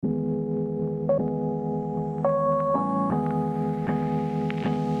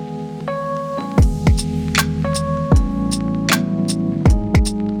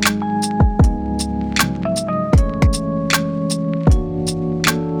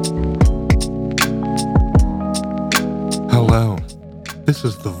This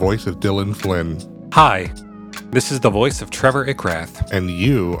is the voice of Dylan Flynn. Hi, this is the voice of Trevor Ickrath. And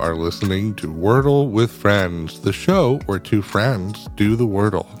you are listening to Wordle with Friends, the show where two friends do the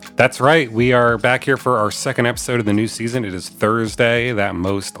Wordle. That's right. We are back here for our second episode of the new season. It is Thursday, that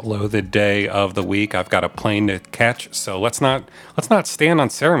most loathed day of the week. I've got a plane to catch, so let's not stand on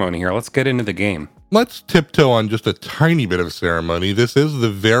ceremony here. Let's get into the game. Let's tiptoe on just a tiny bit of ceremony. This is the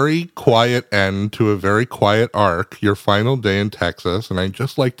very quiet end to a very quiet arc, your final day in Texas, and I'd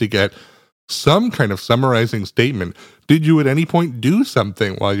just like to get some kind of summarizing statement. Did you at any point do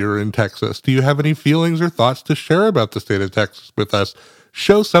something while you were in Texas? Do you have any feelings or thoughts to share about the state of Texas with us?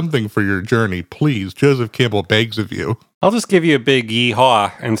 Show something for your journey, please. Joseph Campbell begs of you. I'll just give you a big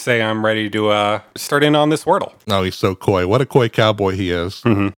yee-haw and say I'm ready to start in on this Wordle. Oh, he's so coy. What a coy cowboy he is.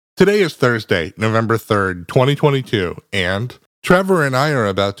 Mm-hmm. Today is Thursday, November 3rd, 2022, and Trevor and I are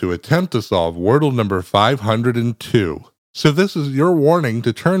about to attempt to solve Wordle number 502. So this is your warning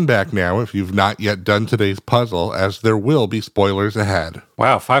to turn back now if you've not yet done today's puzzle, as there will be spoilers ahead.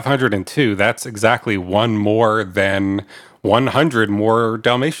 Wow, 502. That's exactly one more than 100 more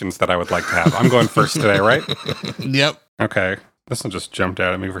Dalmatians that I would like to have. I'm going first today, right? Yep. Okay. This one just jumped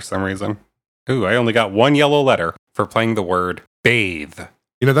out at me for some reason. Ooh, I only got one yellow letter for playing the word bathe.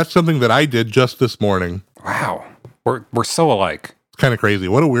 You know, that's something that I did just this morning. Wow. We're so alike. It's kind of crazy.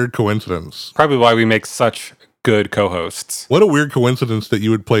 What a weird coincidence. Probably why we make such good co-hosts. What a weird coincidence that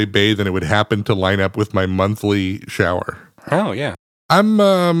you would play bathe and it would happen to line up with my monthly shower. Oh, yeah. I'm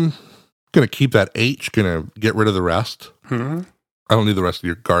going to keep that H, going to get rid of the rest. Hmm? I don't need the rest of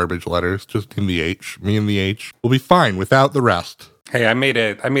your garbage letters, just in the H. Me and the H will be fine without the rest. Hey, I made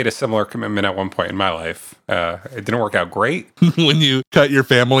a similar commitment at one point in my life. It didn't work out great. When you cut your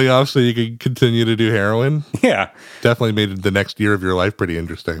family off so you could continue to do heroin? Yeah. Definitely made the next year of your life pretty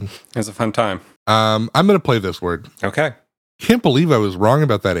interesting. It was a fun time. I'm going to play this word. Okay. Can't believe I was wrong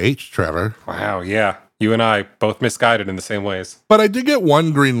about that H, Trevor. Wow, yeah. You and I both misguided in the same ways. But I did get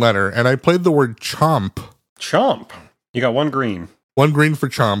one green letter, and I played the word chomp. Chomp. You got one green. One green for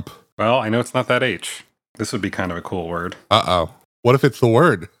chomp. Well, I know it's not that H. This would be kind of a cool word. Uh-oh. What if it's the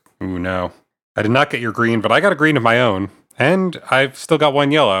word? Ooh, no. I did not get your green, but I got a green of my own. And I've still got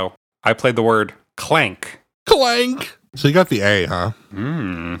one yellow. I played the word clank. Clank! So you got the A, huh?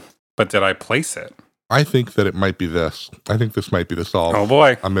 But did I place it? I think that it might be this. I think this might be the solve. Oh,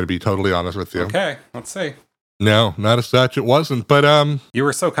 boy. I'm going to be totally honest with you. Okay, let's see. No, not as such. It wasn't. But You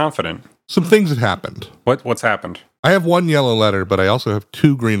were so confident. some things had happened. What's happened? I have one yellow letter, but I also have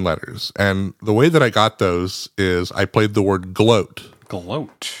two green letters. And the way that I got those is I played the word gloat.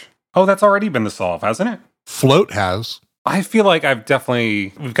 Gloat. Oh, that's already been the solve, hasn't it? Float has. I feel like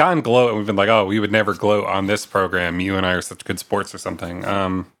we've gotten gloat and we've been like, oh, we would never gloat on this program. You and I are such good sports or something.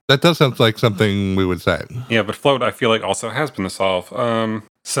 That does sound like something we would say. Yeah, but float, I feel like also has been the solve.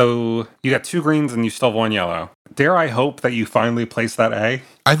 So you got two greens and you still have one yellow. Dare I hope that you finally place that A?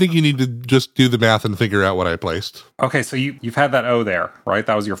 I think you need to just do the math and figure out what I placed. Okay, so you've had that O there, right?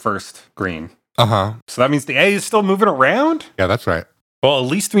 That was your first green. Uh-huh. So that means the A is still moving around? Yeah, that's right. Well, at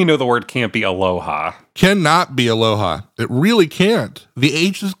least we know the word can't be aloha. Cannot be aloha. It really can't. The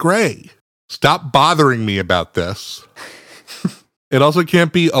H is gray. Stop bothering me about this. It also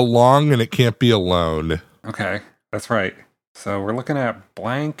can't be along and it can't be alone. Okay, that's right. So we're looking at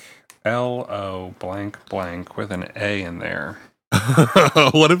blank L-O blank blank with an A in there.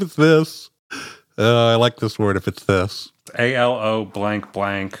 What if it's this? I like this word if it's this. A-L-O blank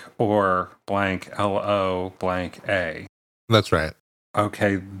blank or blank L-O blank A. That's right.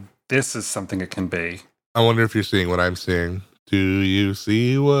 Okay, this is something it can be. I wonder if you're seeing what I'm seeing. Do you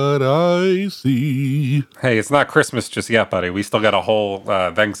see what I see? Hey, it's not Christmas just yet, buddy. We still got a whole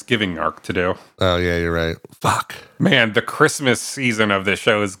Thanksgiving arc to do. Oh, yeah, you're right. Fuck. Man, the Christmas season of this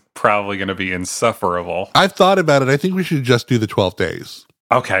show is probably going to be insufferable. I've thought about it. I think we should just do the 12 days.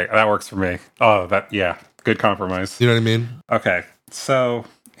 Okay, that works for me. Oh, yeah, good compromise. You know what I mean? Okay, so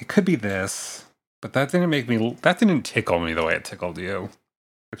it could be this, but that didn't tickle me the way it tickled you,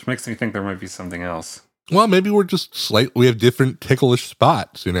 which makes me think there might be something else. Well, maybe we're just we have different ticklish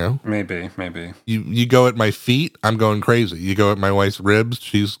spots, you know? Maybe. You go at my feet, I'm going crazy. You go at my wife's ribs,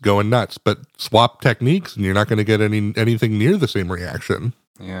 she's going nuts. But swap techniques and you're not going to get anything near the same reaction.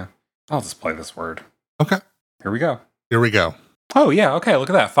 Yeah. I'll just play this word. Okay. Here we go. Oh, yeah, okay, look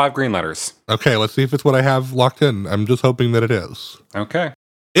at that. 5 green letters. Okay, let's see if it's what I have locked in. I'm just hoping that it is. Okay.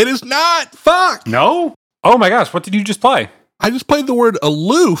 It is not! Fuck! No? Oh my gosh, what did you just play? I just played the word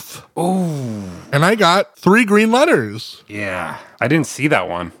aloof. Ooh. And I got 3 green letters. Yeah. I didn't see that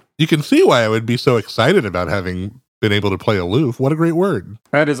one. You can see why I would be so excited about having been able to play aloof. What a great word.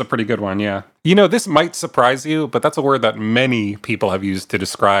 That is a pretty good one, yeah. This might surprise you, but that's a word that many people have used to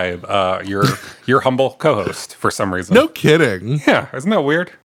describe your humble co-host for some reason. No kidding. Yeah, isn't that weird?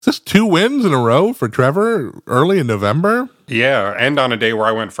 Is this 2 wins in a row for Trevor early in November? Yeah, and on a day where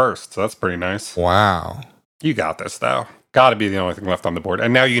I went first, so that's pretty nice. Wow. You got this, though. Got to be the only thing left on the board.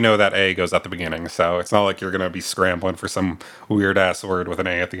 And now you know that A goes at the beginning, so it's not like you're going to be scrambling for some weird-ass word with an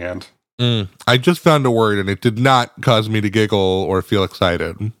A at the end. I just found a word, and it did not cause me to giggle or feel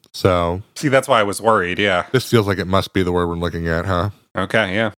excited. So, see, that's why I was worried, yeah. This feels like it must be the word we're looking at, huh?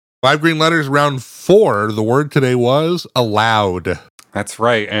 Okay, yeah. 5 green letters, round 4. The word today was allowed. That's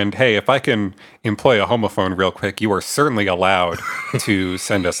right. And hey, if I can employ a homophone real quick, you are certainly allowed to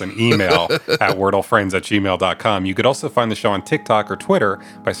send us an email at wordlefriends@gmail.com. You could also find the show on TikTok or Twitter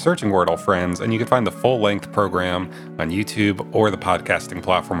by searching Wordle Friends, and you can find the full-length program on YouTube or the podcasting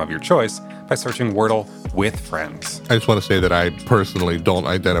platform of your choice by searching Wordle with Friends. I just want to say that I personally don't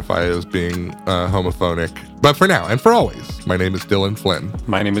identify as being homophonic. But for now and for always, my name is Dylan Flynn.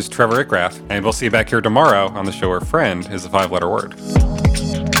 My name is Trevor Ickrath, and we'll see you back here tomorrow on the show where friend is a 5-letter word.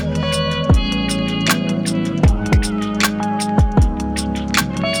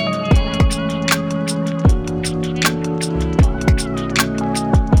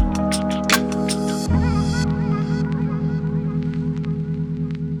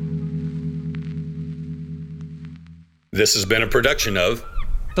 This has been a production of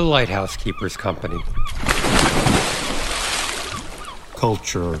The Lighthouse Keepers Company.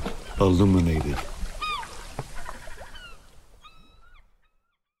 Culture illuminated.